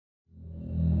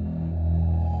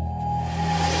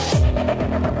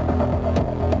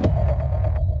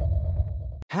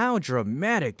How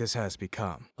dramatic this has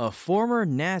become. A former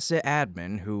NASA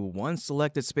admin who once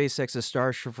selected SpaceX's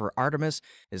Starship for Artemis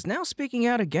is now speaking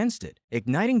out against it,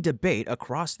 igniting debate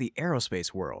across the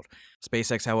aerospace world.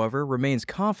 SpaceX, however, remains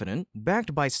confident,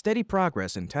 backed by steady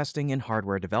progress in testing and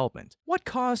hardware development. What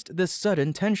caused this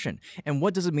sudden tension, and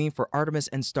what does it mean for Artemis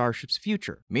and Starship's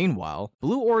future? Meanwhile,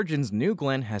 Blue Origin's New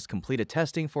Glenn has completed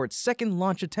testing for its second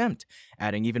launch attempt,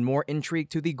 adding even more intrigue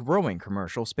to the growing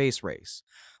commercial space race.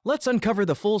 Let's uncover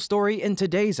the full story in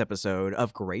today's episode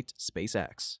of Great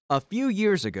SpaceX. A few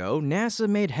years ago, NASA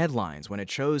made headlines when it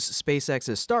chose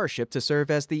SpaceX's Starship to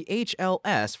serve as the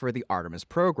HLS for the Artemis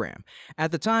program.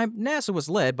 At the time, NASA was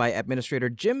led by Administrator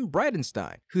Jim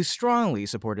Bridenstine, who strongly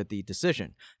supported the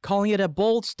decision, calling it a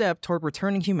bold step toward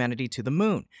returning humanity to the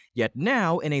moon. Yet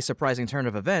now, in a surprising turn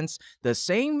of events, the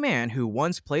same man who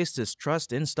once placed his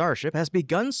trust in Starship has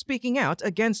begun speaking out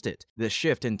against it. This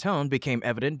shift in tone became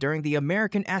evident during the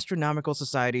American Astronomical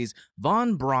Society's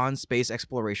Von Braun Space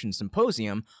Exploration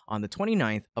Symposium on the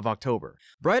 29th of October.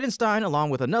 Bridenstine, along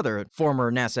with another former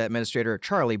NASA administrator,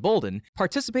 Charlie Bolden,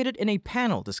 participated in a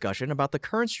panel discussion about the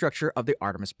current structure of the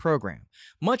Artemis program.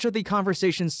 Much of the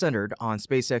conversation centered on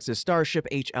SpaceX's Starship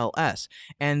HLS,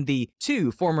 and the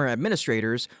two former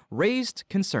administrators raised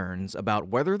concerns about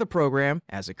whether the program,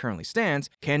 as it currently stands,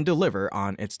 can deliver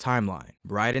on its timeline.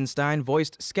 Bridenstine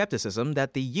voiced skepticism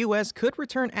that the U.S. could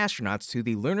return astronauts to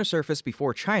the lunar surface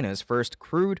before China's first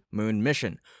crewed moon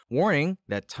mission, warning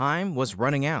that time was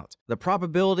running out. The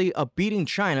probability of beating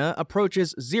China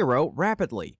approaches zero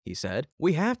rapidly, he said.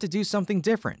 We have to do something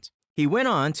different. He went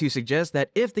on to suggest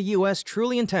that if the U.S.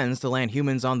 truly intends to land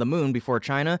humans on the moon before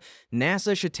China,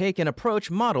 NASA should take an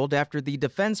approach modeled after the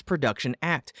Defense Production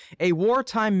Act, a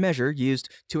wartime measure used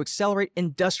to accelerate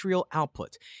industrial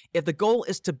output. If the goal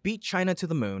is to beat China to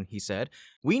the moon, he said,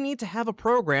 we need to have a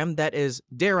program that is,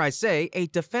 dare I say, a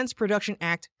Defense Production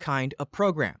Act kind of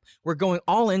program. We're going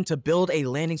all in to build a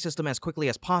landing system as quickly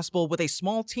as possible with a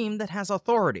small team that has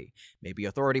authority, maybe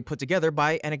authority put together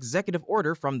by an executive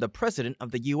order from the President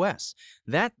of the U.S.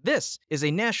 That this is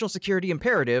a national security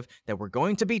imperative that we're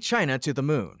going to beat China to the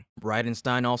moon.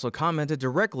 Bridenstine also commented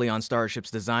directly on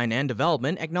Starship's design and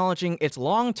development, acknowledging its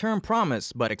long-term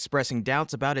promise but expressing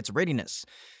doubts about its readiness.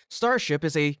 Starship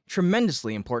is a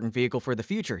tremendously important vehicle for the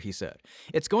future, he said.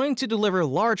 It's going to deliver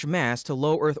large mass to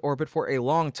low Earth orbit for a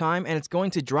long time, and it's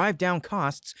going to drive down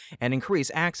costs and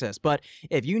increase access. But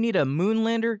if you need a moon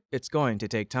lander, it's going to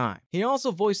take time. He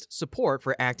also voiced support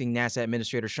for acting NASA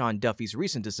Administrator Sean Duffy's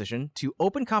recent decision to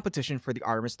open competition for the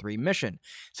Artemis 3 mission,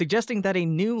 suggesting that a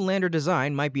new lander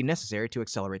design might be necessary to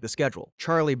accelerate the schedule.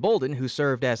 Charlie Bolden, who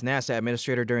served as NASA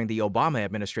Administrator during the Obama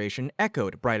administration,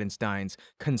 echoed Bridenstine's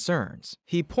concerns.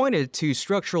 He pointed to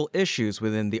structural issues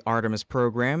within the Artemis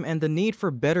program and the need for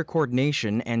better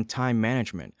coordination and time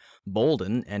management.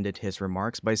 Bolden ended his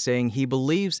remarks by saying he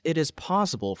believes it is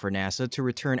possible for NASA to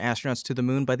return astronauts to the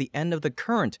moon by the end of the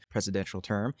current presidential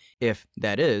term, if,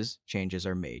 that is, changes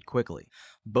are made quickly.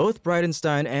 Both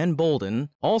Bridenstine and Bolden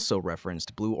also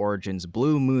referenced Blue Origin's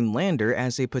Blue Moon lander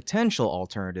as a potential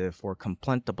alternative or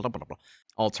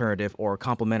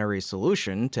complementary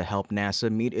solution to help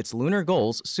NASA meet its lunar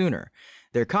goals sooner.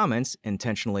 Their comments,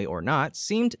 intentionally or not,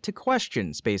 seemed to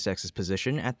question SpaceX's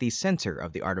position at the center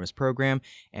of the Artemis program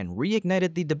and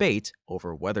reignited the debate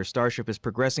over whether Starship is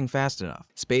progressing fast enough.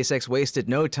 SpaceX wasted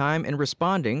no time in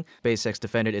responding. SpaceX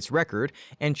defended its record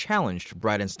and challenged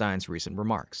Bridenstine's recent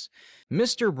remarks.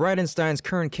 Mr. Bridenstine's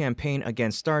current campaign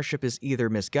against Starship is either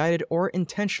misguided or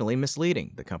intentionally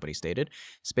misleading, the company stated.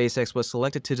 SpaceX was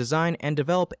selected to design and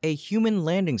develop a human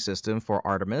landing system for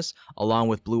Artemis, along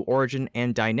with Blue Origin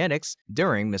and Dynetics,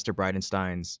 during Mr.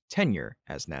 Bridenstine's tenure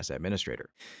as NASA administrator.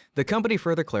 The company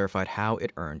further clarified how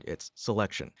it earned its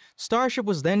selection. Starship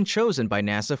was then chosen by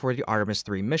NASA for the Artemis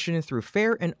 3 mission through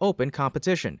fair and open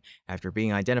competition, after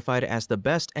being identified as the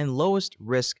best and lowest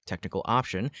risk technical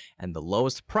option and the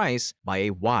lowest price by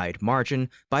a wide margin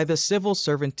by the civil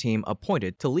servant team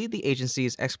appointed to lead the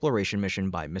agency's exploration mission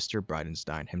by Mr.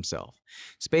 Bridenstine himself.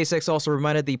 SpaceX also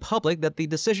reminded the public that the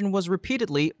decision was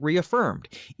repeatedly reaffirmed,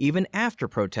 even after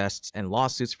protests and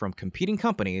lawsuits from competing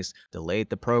companies delayed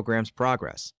the program's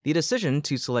progress. The decision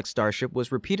to select Starship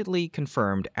was repeatedly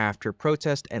confirmed after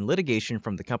protest and litigation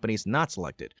from the companies not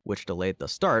selected, which delayed the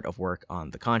start of work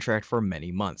on the contract for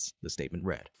many months, the statement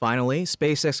read. Finally,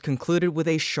 SpaceX concluded with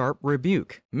a sharp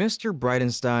rebuke. Mr.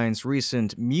 Bridenstine's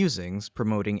recent musings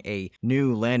promoting a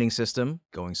new landing system,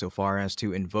 going so far as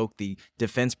to invoke the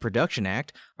Defense Production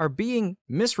Act, are being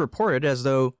misreported as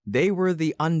though they were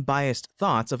the unbiased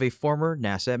thoughts of a former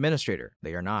NASA administrator. later.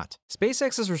 They are not.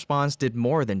 SpaceX's response did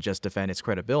more than just defend its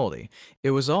credibility.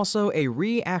 It was also a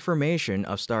reaffirmation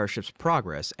of Starship's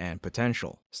progress and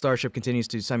potential. Starship continues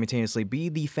to simultaneously be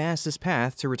the fastest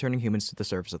path to returning humans to the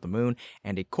surface of the moon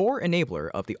and a core enabler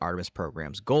of the Artemis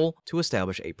program's goal to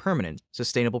establish a permanent,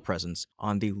 sustainable presence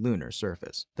on the lunar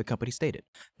surface, the company stated.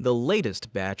 The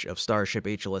latest batch of Starship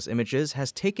HLS images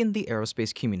has taken the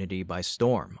aerospace community by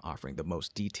storm, offering the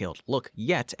most detailed look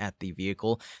yet at the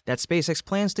vehicle that SpaceX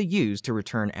plans to use to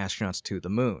return astronauts to the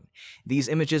moon. These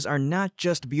images are not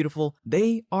just beautiful,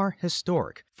 they are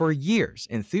historic. For years,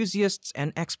 enthusiasts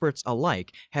and experts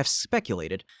alike have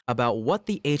speculated about what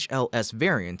the HLS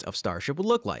variant of Starship would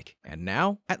look like, and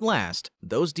now, at last,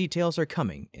 those details are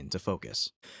coming into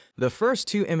focus. The first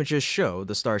two images show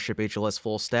the Starship HLS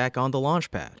full stack on the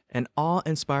launch pad, an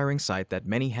awe-inspiring sight that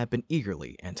many have been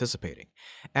eagerly anticipating.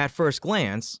 At first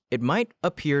glance, it might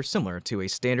appear similar to a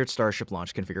standard Starship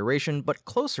launch configuration, but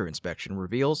closer inspection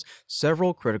reveals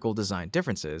several critical design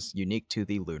differences unique to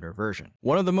the lunar version.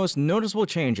 One of the most noticeable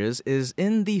changes is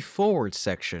in the forward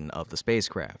section of the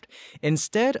spacecraft.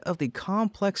 Instead of the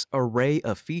complex array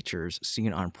of features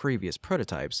seen on previous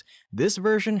prototypes, this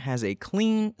version has a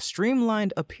clean,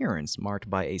 streamlined appearance marked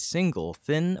by a single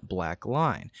thin black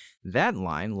line. That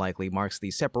line likely marks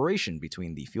the separation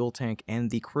between the fuel tank and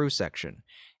the crew section.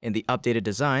 In the updated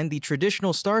design, the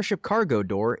traditional Starship cargo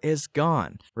door is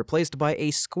gone, replaced by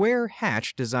a square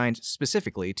hatch designed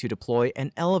specifically to deploy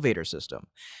an elevator system.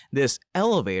 This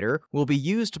elevator will be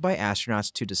used by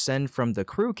astronauts to descend from the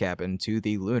crew cabin to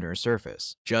the lunar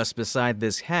surface. Just beside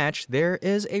this hatch, there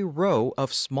is a row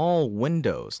of small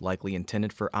windows, likely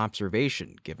intended for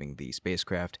observation, giving the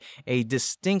spacecraft a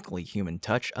distinctly human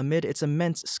touch amid its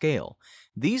immense scale.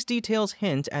 These details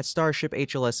hint at Starship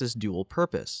HLS's dual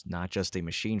purpose, not just a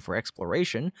machine for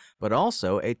exploration, but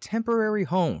also a temporary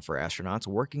home for astronauts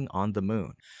working on the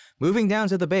moon. Moving down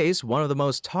to the base, one of the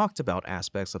most talked about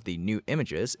aspects of the new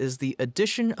images is the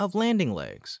addition of landing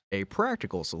legs, a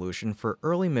practical solution for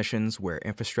early missions where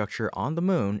infrastructure on the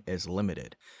moon is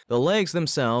limited. The legs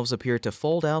themselves appear to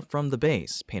fold out from the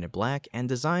base, painted black and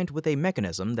designed with a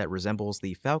mechanism that resembles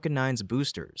the Falcon 9's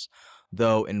boosters,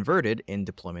 though inverted in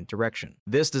deployment direction.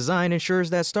 This design ensures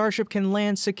that Starship can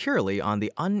land securely on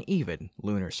the uneven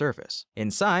lunar surface.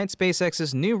 Inside,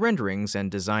 SpaceX's new renderings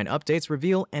and design updates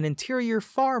reveal an interior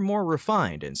far more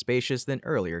refined and spacious than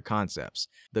earlier concepts.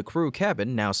 The crew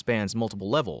cabin now spans multiple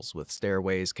levels, with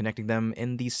stairways connecting them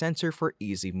in the center for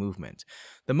easy movement.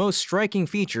 The most striking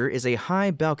feature is a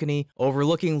high balcony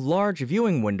overlooking large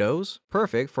viewing windows,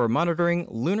 perfect for monitoring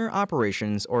lunar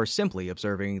operations or simply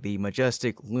observing the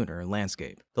majestic lunar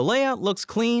landscape. The layout looks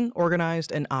clean,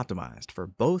 organized, and optimized for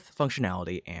both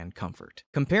functionality and comfort.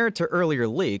 Compared to earlier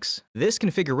leaks, this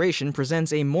configuration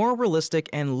presents a more realistic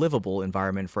and livable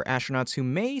environment for astronauts who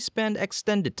may spend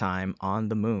extended time on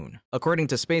the moon. According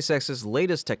to SpaceX's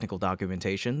latest technical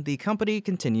documentation, the company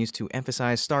continues to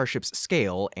emphasize Starship's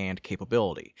scale and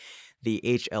capability. The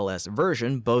HLS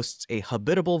version boasts a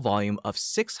habitable volume of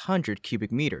 600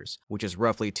 cubic meters, which is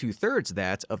roughly two-thirds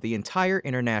that of the entire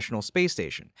International Space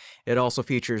Station. It also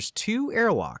features 2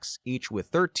 airlocks, each with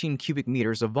 13 cubic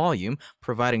meters of volume,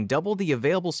 providing double the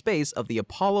available space of the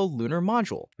Apollo lunar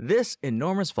module. This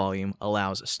enormous volume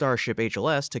allows Starship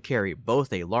HLS to carry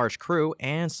both a large crew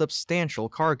and substantial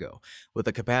cargo, with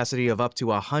a capacity of up to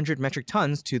 100 metric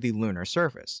tons to the lunar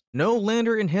surface. No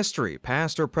lander in history,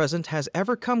 past or present, has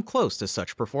ever come close to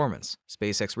such performance.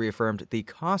 SpaceX reaffirmed the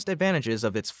cost advantages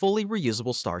of its fully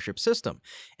reusable Starship system,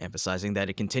 emphasizing that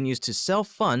it continues to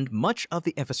self-fund much of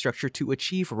the infrastructure to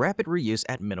achieve rapid reuse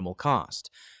at minimal cost.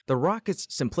 The rocket's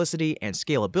simplicity and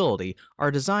scalability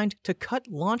are designed to cut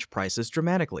launch prices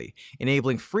dramatically,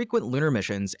 enabling frequent lunar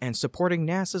missions and supporting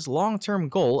NASA's long-term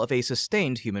goal of a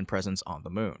sustained human presence on the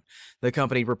moon. The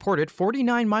company reported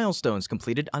 49 milestones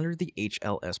completed under the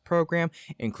HLS program,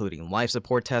 including life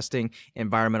support testing,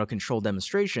 environmental control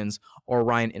demonstrations,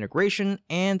 Orion integration,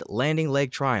 and landing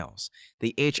leg trials.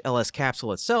 The HLS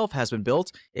capsule itself has been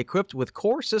built, equipped with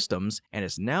core systems, and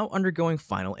is now undergoing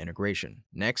final integration.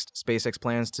 Next, SpaceX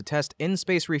plans to test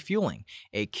in-space refueling,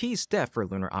 a key step for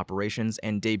lunar operations,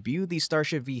 and debut the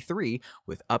Starship V3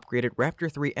 with upgraded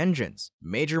Raptor 3 engines.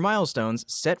 Major milestones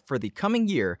set for the coming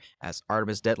year as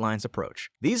Artemis deadlines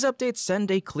approach. These updates send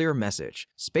a clear message.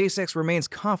 SpaceX remains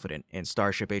confident in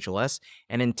Starship HLS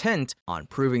and intent on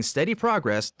proving steady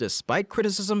progress despite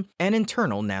criticism and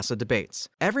internal NASA debates.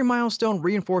 Every milestone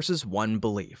reinforces one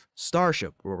belief: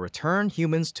 Starship will return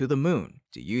humans to the moon,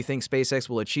 Do you think SpaceX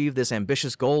will achieve this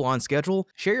ambitious goal on schedule?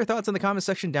 Share your thoughts in the comment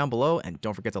section down below, and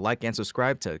don't forget to like and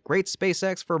subscribe to Great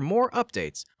SpaceX for more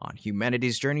updates on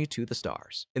humanity's journey to the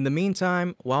stars. In the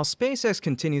meantime, while SpaceX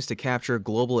continues to capture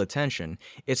global attention,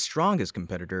 its strongest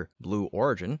competitor, Blue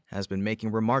Origin, has been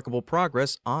making remarkable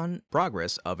progress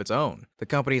of its own. The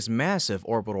company's massive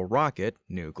orbital rocket,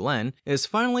 New Glenn, is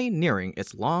finally nearing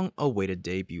its long-awaited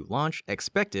debut launch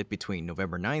expected between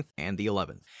November 9th and the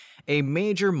 11th. A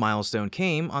major milestone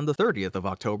came on the 30th of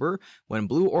October when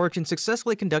Blue Origin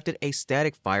successfully conducted a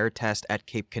static fire test at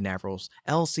Cape Canaveral's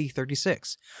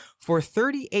LC-36. For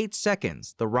 38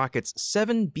 seconds, the rocket's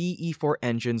 7 BE-4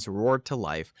 engines roared to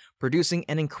life, producing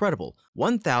an incredible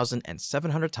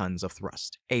 1,700 tons of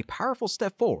thrust, a powerful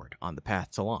step forward on the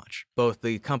path to launch. Both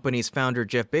the company's founder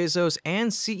Jeff Bezos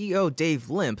and CEO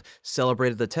Dave Limp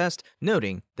celebrated the test,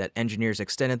 noting that engineers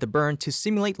extended the burn to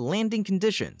simulate landing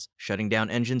conditions, shutting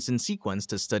down engines in sequence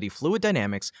to study fluid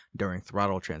dynamics during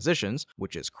throttle transitions,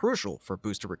 which is crucial for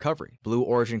booster recovery. Blue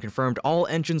Origin confirmed all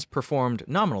engines performed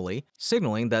nominally,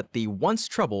 signaling that the once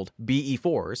troubled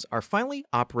BE-4s are finally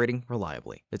operating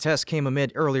reliably. The test came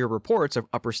amid earlier reports of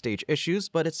upper stage issues,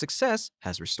 but its success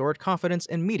has restored confidence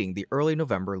in meeting the early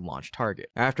November launch target.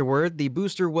 Afterward, the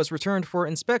booster was returned for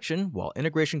inspection while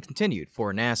integration continued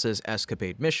for NASA's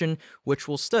ESCAPADE mission, which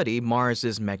will study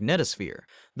Mars's magnetosphere.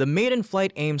 The maiden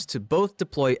flight aims to both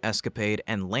deploy ESCAPADE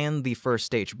and land the first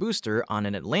stage booster on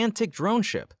an Atlantic drone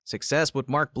ship. Success would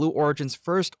mark Blue Origin's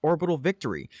first orbital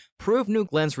victory, prove New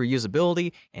Glenn's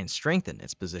reusability, and strengthen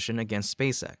its position against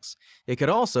SpaceX. It could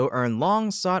also earn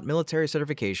long-sought military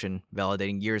certification,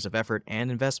 validating years of effort and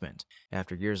investment.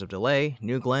 After years of delay,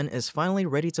 New Glenn is finally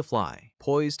ready to fly,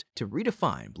 poised to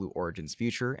redefine Blue Origin's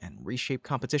future and reshape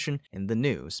competition in the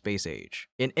new space age.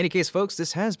 In any case, folks,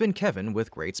 this has been Kevin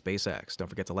with Great SpaceX. Don't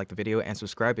forget to like the video and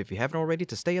subscribe if you haven't already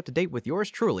to stay up to date with yours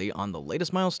truly on the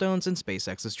latest milestones in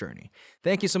SpaceX's journey.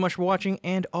 Thank you so much for watching,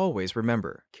 and always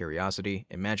remember, curiosity,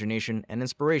 imagination, and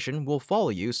inspiration will follow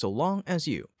you so long as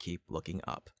you keep looking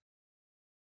up.